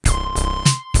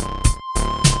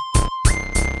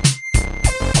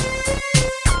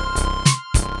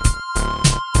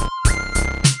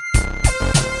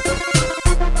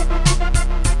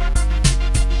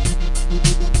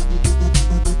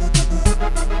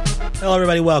Hello,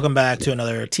 everybody. Welcome back to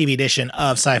another TV edition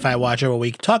of Sci-Fi Watcher, where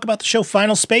we talk about the show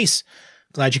Final Space.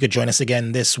 Glad you could join us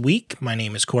again this week. My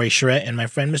name is Corey Charette, and my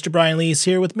friend Mr. Brian Lee is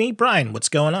here with me. Brian, what's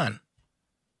going on?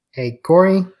 Hey,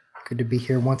 Corey. Good to be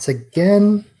here once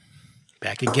again.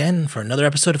 Back again for another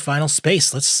episode of Final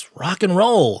Space. Let's rock and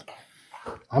roll.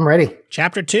 I'm ready.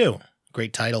 Chapter 2.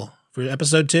 Great title for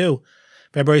episode 2.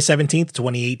 February 17th,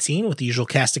 2018, with the usual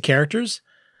cast of characters.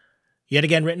 Yet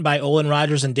again written by Olin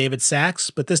Rogers and David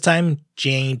Sachs, but this time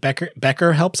Jane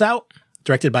Becker helps out.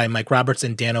 Directed by Mike Roberts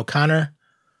and Dan O'Connor.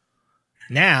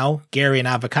 Now, Gary and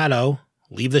Avocado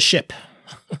leave the ship.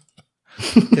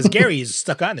 Because Gary is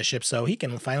stuck on the ship, so he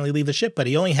can finally leave the ship, but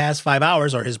he only has 5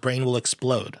 hours or his brain will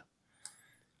explode.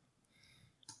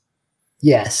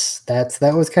 Yes, that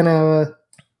was kind of a,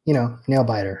 nail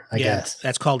biter, I guess.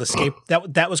 That's called Escape.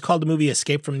 That was called the movie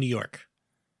Escape from New York.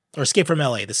 Or Escape from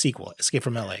LA, the sequel, Escape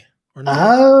from LA.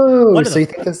 Oh, so you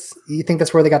think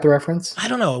that's where they got the reference? I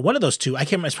don't know. One of those two. I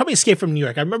can't remember. It's probably Escape from New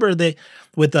York. I remember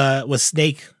with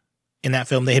Snake in that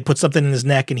film, they had put something in his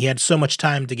neck and he had so much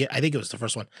time to get, I think it was the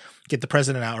first one, get the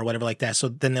president out or whatever like that. So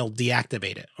then they'll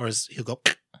deactivate it, or he'll go.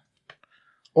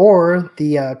 Or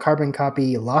the carbon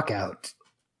copy lockout.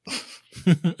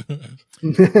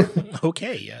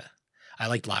 Okay. Yeah. I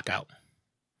liked Lockout.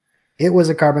 It was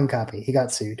a carbon copy. He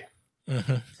got sued.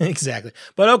 Mm-hmm. Exactly.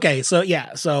 But okay. So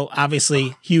yeah. So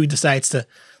obviously Hugh decides to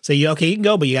say, okay, you can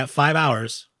go, but you got 5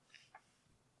 hours.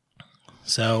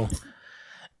 So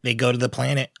they go to the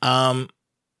planet.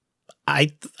 I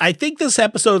think this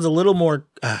episode's a little more,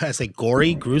 I say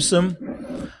gory,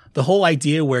 gruesome. The whole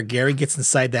idea where Gary gets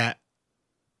inside that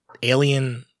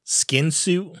alien skin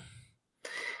suit.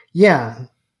 Yeah.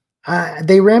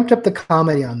 They ramped up the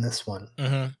comedy on this one.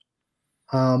 Mm-hmm.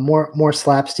 More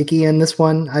slapsticky in this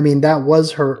one. I mean, that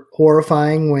was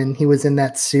horrifying when he was in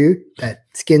that suit, that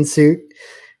skin suit,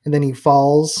 and then he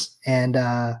falls and,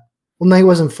 well, no, he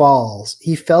wasn't falls.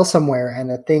 He fell somewhere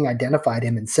and a thing identified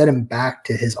him and sent him back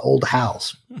to his old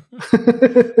house.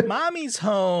 Mommy's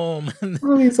home.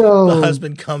 Mommy's home. The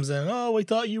husband comes in. Oh, we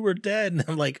thought you were dead. And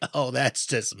I'm like, oh, that's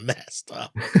just messed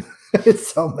up. It's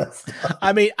so messed up.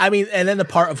 I mean, and then the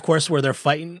part, of course, where they're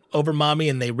fighting over Mommy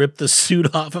and they rip the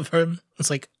suit off of him.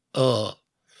 It's like, oh.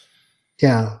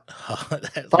 Yeah. Talk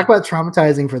about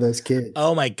traumatizing for those kids.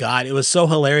 Oh my God. It was so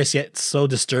hilarious yet so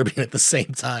disturbing at the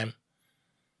same time.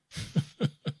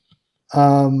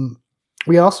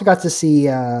 We also got to see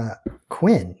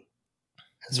Quinn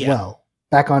as well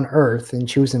back on Earth, and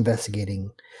she was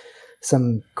investigating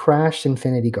some crashed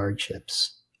Infinity Guard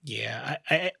ships. Yeah,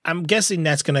 I'm guessing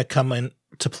that's going to come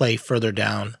into play further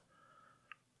down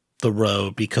the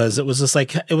road, because it was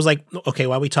like, okay,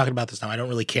 why are we talking about this now? I don't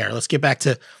really care. Let's get back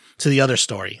to the other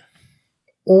story.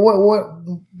 Well, what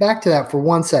back to that for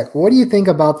 1 sec. What do you think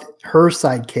about her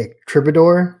sidekick,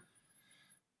 Troubadour?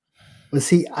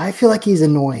 I feel like he's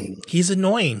annoying. He's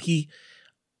annoying. He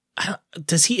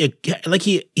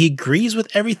agrees with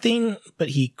everything, but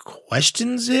he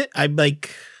questions it. I'm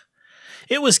like,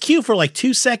 it was cute for like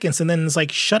 2 seconds, and then it's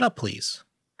like, shut up, please.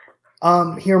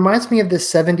 He reminds me of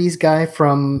this 70s guy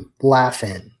from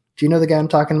Laugh-In. Do you know the guy I'm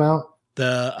talking about?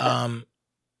 Yeah.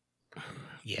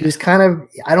 He was kind of,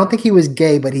 I don't think he was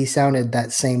gay, but he sounded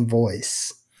that same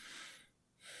voice.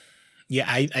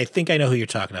 Yeah, I think I know who you're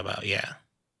talking about. Yeah.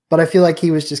 But I feel like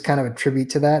he was just kind of a tribute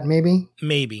to that, maybe.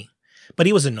 Maybe. But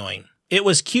he was annoying. It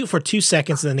was cute for 2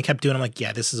 seconds, and then they kept doing it. I'm like,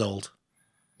 yeah, this is old.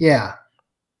 Yeah.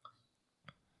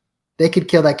 They could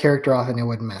kill that character off and it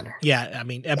wouldn't matter. Yeah, I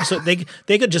mean,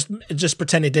 they could just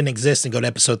pretend it didn't exist and go to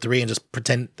episode 3 and just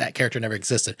pretend that character never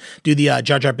existed. Do the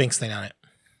Jar Jar Binks thing on it.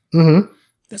 Mm-hmm.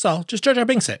 That's all. Just Jar Jar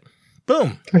Binks it.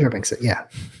 Boom. Jar Jar Binks it, yeah.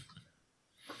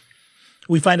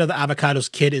 We find out that Avocado's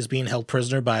kid is being held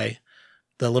prisoner by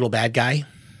the little bad guy.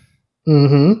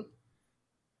 Mm-hmm.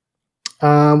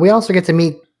 We also get to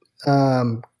meet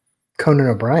Conan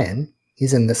O'Brien.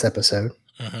 He's in this episode.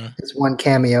 Mm-hmm. It's one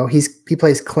cameo. He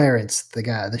plays Clarence, the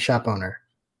guy, the shop owner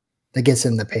that gets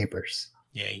him the papers.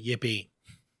 Yeah, yippee.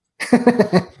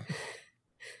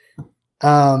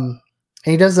 And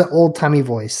he does the old timey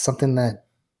voice, something that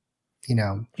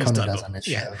Conan does on his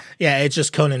show. Yeah, it's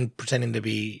just Conan pretending to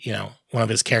be one of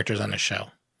his characters on his show.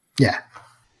 Yeah.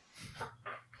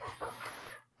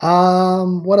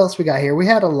 What else we got here? We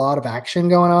had a lot of action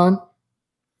going on.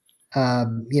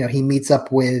 He meets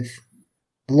up with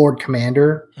Lord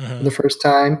Commander for the first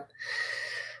time.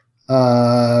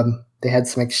 They had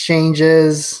some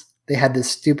exchanges. They had this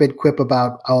stupid quip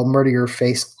about "I'll murder your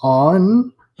face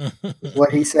on,"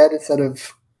 what he said instead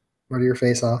of "murder your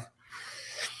face off."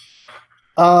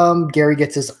 Gary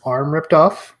gets his arm ripped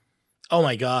off. Oh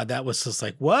my God, that was just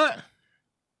like, what?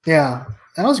 Yeah,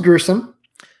 that was gruesome.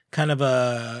 kind of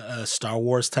a Star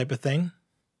Wars type of thing.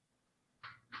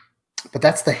 But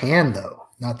that's the hand, though,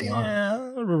 not the arm. Yeah,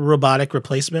 robotic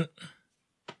replacement.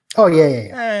 Oh,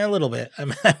 yeah. A little bit. I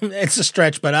mean, it's a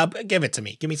stretch, but give it to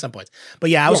me. Give me some points. But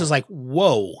yeah, I was just like,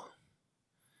 whoa.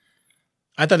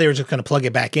 I thought they were just going to plug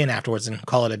it back in afterwards and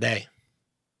call it a day.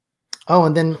 Oh,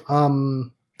 and then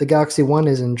the Galaxy 1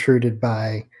 is intruded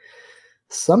by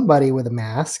somebody with a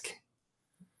mask.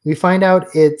 We find out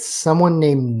it's someone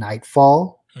named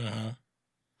Nightfall. Mm-hmm.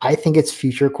 I think it's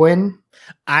Future Quinn.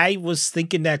 I was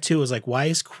thinking that too. I was like, why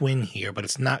is Quinn here? But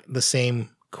it's not the same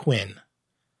Quinn.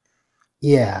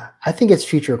 Yeah, I think it's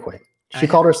Future Quinn. She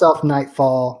called herself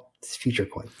Nightfall. It's Future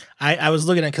Quinn. I was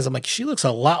looking at it because I'm like, she looks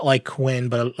a lot like Quinn,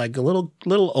 but like a little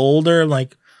older.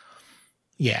 Like,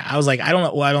 yeah, I was like, I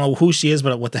don't know who she is,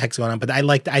 but what the heck's going on? But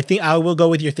I think I will go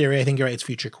with your theory. I think you're right. It's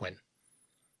Future Quinn.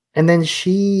 And then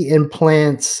she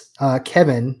implants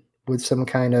Kevin with some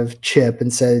kind of chip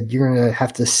and said, you're going to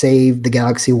have to save the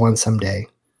Galaxy 1 someday.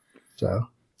 So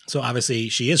obviously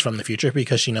she is from the future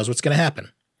because she knows what's going to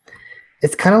happen.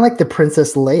 It's kind of like the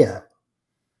Princess Leia.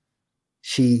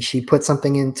 She put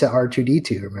something into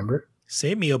R2-D2, remember?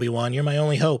 Save me, Obi-Wan. You're my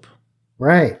only hope.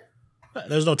 Right.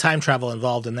 There's no time travel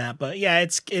involved in that, but yeah,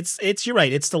 it's you're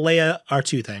right. It's the Leia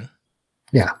R2 thing.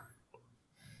 Yeah.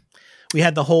 We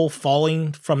had the whole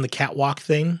falling from the catwalk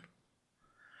thing.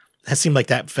 That seemed like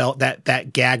that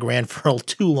gag ran for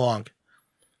too long.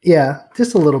 Yeah,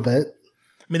 just a little bit.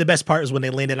 I mean, the best part is when they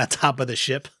landed on top of the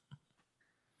ship.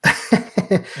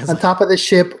 On top of the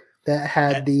ship that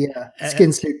had the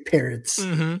skin suit parrots.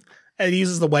 Mm-hmm. And he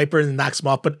uses the wiper and knocks him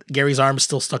off, but Gary's arm is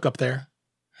still stuck up there.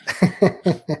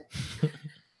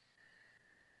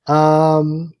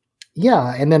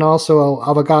 Yeah, and then also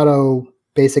Avocado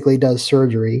basically does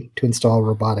surgery to install a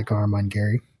robotic arm on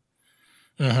Gary.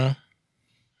 Mm-hmm.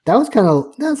 That was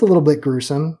a little bit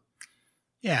gruesome.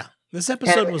 Yeah, this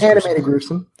episode was animated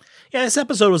gruesome. Yeah, this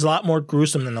episode was a lot more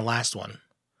gruesome than the last one.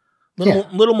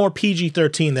 Little more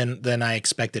PG-13 than I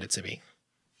expected it to be.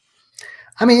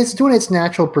 I mean, it's doing its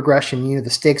natural progression. You know,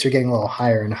 the stakes are getting a little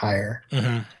higher and higher.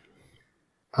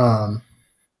 Mm-hmm.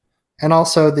 And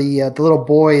also the little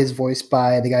boy is voiced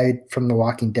by the guy from The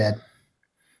Walking Dead.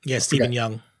 Yeah, Stephen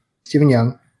Young. Stephen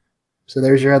Young. So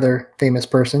there's your other famous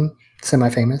person,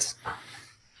 semi-famous.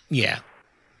 Yeah.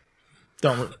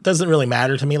 Doesn't really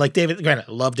matter to me. Like granted,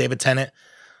 I love David Tennant,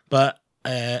 but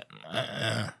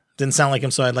didn't sound like him,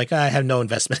 so I have no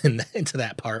investment into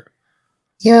that part.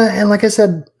 Yeah, and like I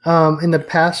said in the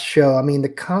past show, I mean, the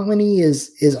comedy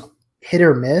is hit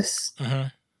or miss. Mm-hmm.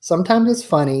 Sometimes it's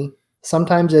funny,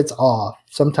 sometimes it's off,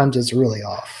 sometimes it's really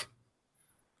off.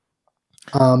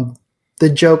 The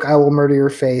joke "I will murder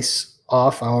your face"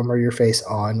 off, "I will murder your face"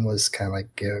 on was kind of like,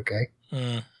 yeah,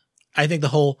 okay. I think the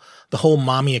whole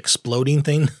mommy exploding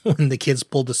thing when the kids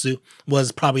pulled the suit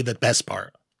was probably the best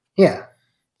part. Yeah.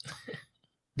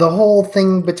 The whole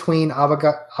thing between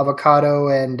Avocado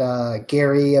and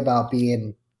Gary about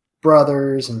being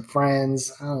brothers and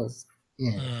friends,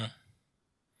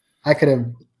 I could have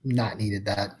not needed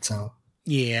that. So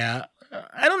yeah,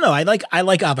 I don't know. I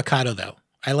like Avocado though.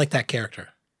 I like that character.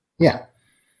 Yeah.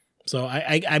 So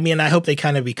I mean, I hope they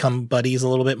kind of become buddies a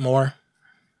little bit more.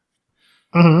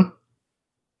 Mm-hmm.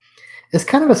 It's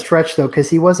kind of a stretch though, because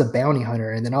he was a bounty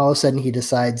hunter, and then all of a sudden he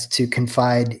decides to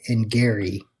confide in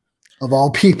Gary, of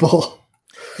all people.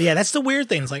 Yeah, that's the weird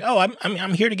thing. It's like, oh,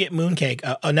 I'm here to get Mooncake.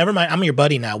 Oh, never mind. I'm your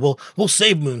buddy now. We'll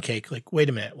save Mooncake. Like, wait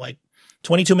a minute. Like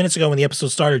 22 minutes ago when the episode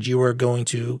started, you were going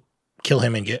to kill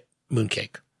him and get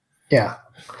Mooncake. Yeah.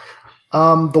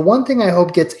 The one thing I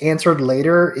hope gets answered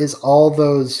later is all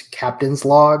those captain's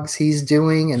logs he's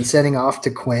doing and sending off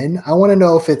to Quinn. I want to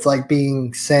know if it's like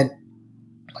being sent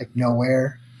like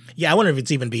nowhere. Yeah, I wonder if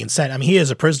it's even being sent. I mean, he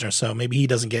is a prisoner, so maybe he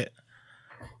doesn't get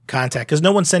contact because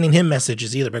no one's sending him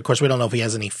messages either. But of course, we don't know if he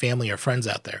has any family or friends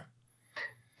out there.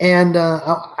 And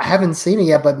I haven't seen it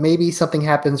yet, but maybe something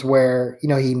happens where, you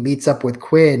know, he meets up with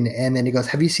Quinn and then he goes,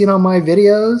 "Have you seen all my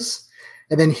videos?"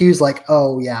 And then Hugh's like,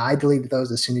 "Oh yeah, I deleted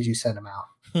those as soon as you sent them out."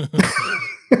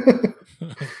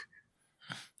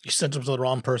 You sent them to the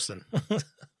wrong person.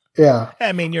 Yeah.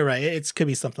 I mean, you're right. It could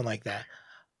be something like that.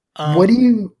 What do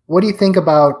you think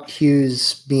about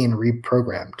Hughes being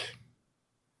reprogrammed?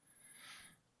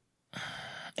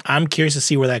 I'm curious to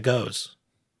see where that goes.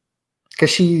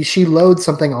 Because she loads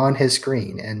something on his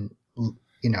screen and,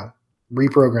 you know,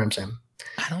 reprograms him.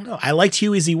 I don't know. I liked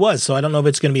Hugh as he was, so I don't know if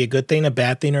it's going to be a good thing, a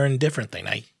bad thing, or an indifferent thing.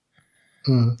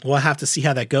 We'll have to see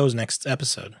how that goes next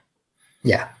episode.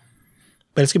 Yeah.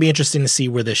 But it's going to be interesting to see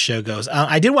where this show goes.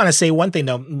 I did want to say one thing,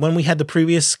 though. When we had the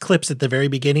previous clips at the very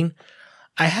beginning,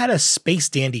 I had a Space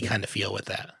Dandy kind of feel with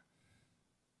that.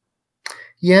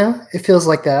 Yeah, it feels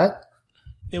like that.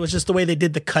 It was just the way they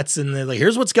did the cuts and they're like,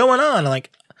 here's what's going on. I'm like,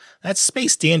 that's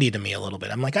Space Dandy to me a little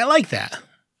bit. I'm like, I like that.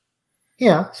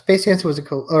 Yeah, Space Dancer was a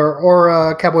cool,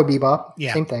 or Cowboy Bebop.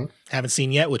 Yeah. Same thing. Haven't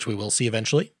seen yet, which we will see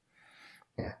eventually.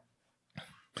 Yeah.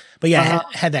 But yeah,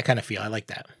 had that kind of feel. I like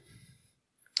that.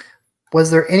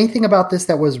 Was there anything about this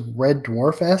that was Red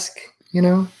Dwarf-esque, you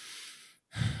know?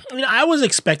 I mean, I was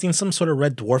expecting some sort of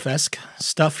Red Dwarf-esque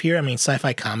stuff here. I mean,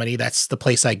 sci-fi comedy, that's the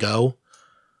place I go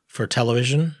for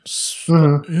television.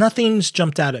 Mm-hmm. Nothing's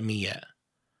jumped out at me yet.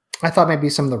 I thought maybe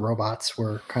some of the robots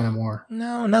were kind of more.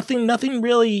 No, nothing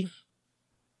really.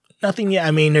 Nothing yet.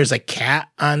 I mean, there's a cat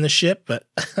on the ship, but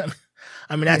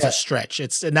I mean, that's a stretch.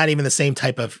 It's not even the same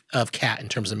type of cat in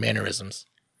terms of mannerisms.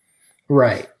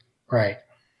 Right.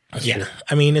 That's true.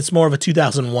 I mean, it's more of a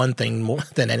 2001 thing more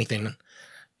than anything,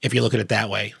 if you look at it that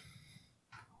way.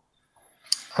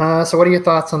 So what are your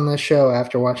thoughts on the show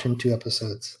after watching 2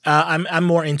 episodes? I'm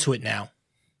more into it now.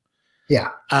 Yeah.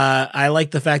 I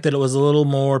like the fact that it was a little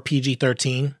more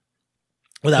PG-13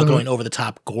 without going over the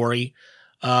top gory.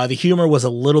 The humor was a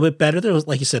little bit better. There was,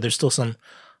 like you said, there's still some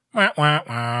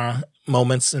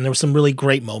moments, and there were some really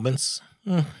great moments.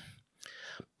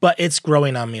 But it's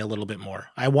growing on me a little bit more.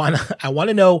 I want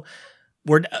to know.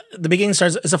 The beginning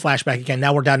starts as a flashback again.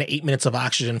 Now we're down to 8 minutes of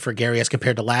oxygen for Gary as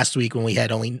compared to last week when we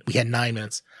had 9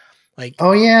 minutes. Like,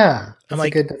 oh yeah, that's a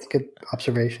good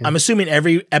observation. I'm assuming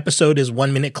every episode is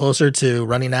 1 minute closer to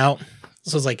running out.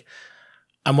 So it's like,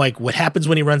 I'm like, what happens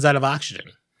when he runs out of oxygen?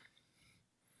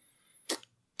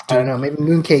 I don't know. Maybe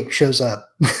Mooncake shows up.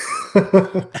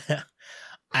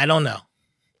 I don't know.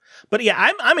 But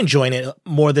yeah, I'm enjoying it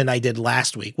more than I did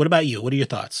last week. What about you? What are your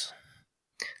thoughts?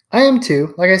 I am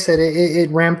too. Like I said, it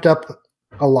ramped up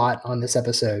a lot on this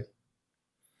episode.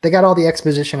 They got all the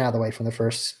exposition out of the way from the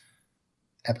first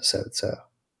episode, so.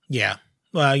 Yeah.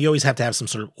 Well, you always have to have some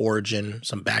sort of origin,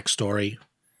 some backstory.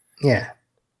 Yeah.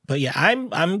 But yeah,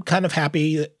 I'm kind of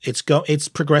happy. It's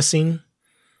progressing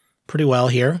pretty well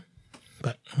here.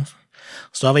 But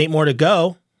still have 8 more to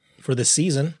go for this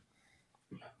season.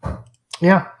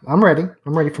 Yeah, I'm ready.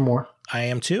 I'm ready for more. I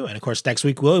am too. And of course, next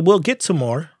week we'll get to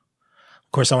more.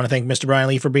 Of course, I want to thank Mr. Brian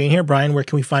Lee for being here. Brian, where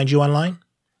can we find you online?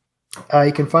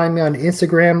 You can find me on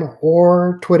Instagram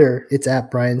or Twitter. It's at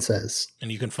Brian Says.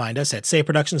 And you can find us at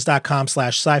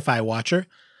sayproductions.com/sci-fi watcher.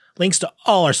 Links to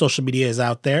all our social media is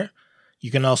out there.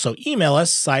 You can also email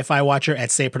us, sci-fi watcher at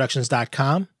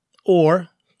sayproductions.com, or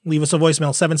leave us a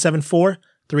voicemail,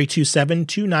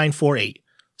 774-327-2948.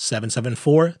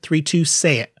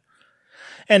 774-32-SAY-IT.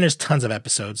 And there's tons of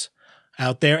episodes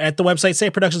out there at the website,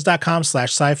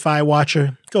 sayproductions.com/sci-fi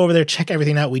watcher. Go over there, check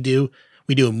everything out we do.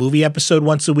 We do a movie episode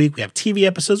once a week. We have TV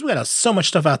episodes. We got so much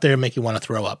stuff out there to make you want to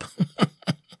throw up.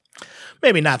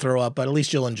 Maybe not throw up, but at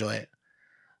least you'll enjoy it.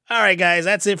 All right, guys,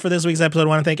 that's it for this week's episode. I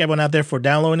want to thank everyone out there for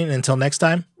downloading. And until next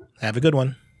time, have a good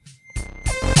one.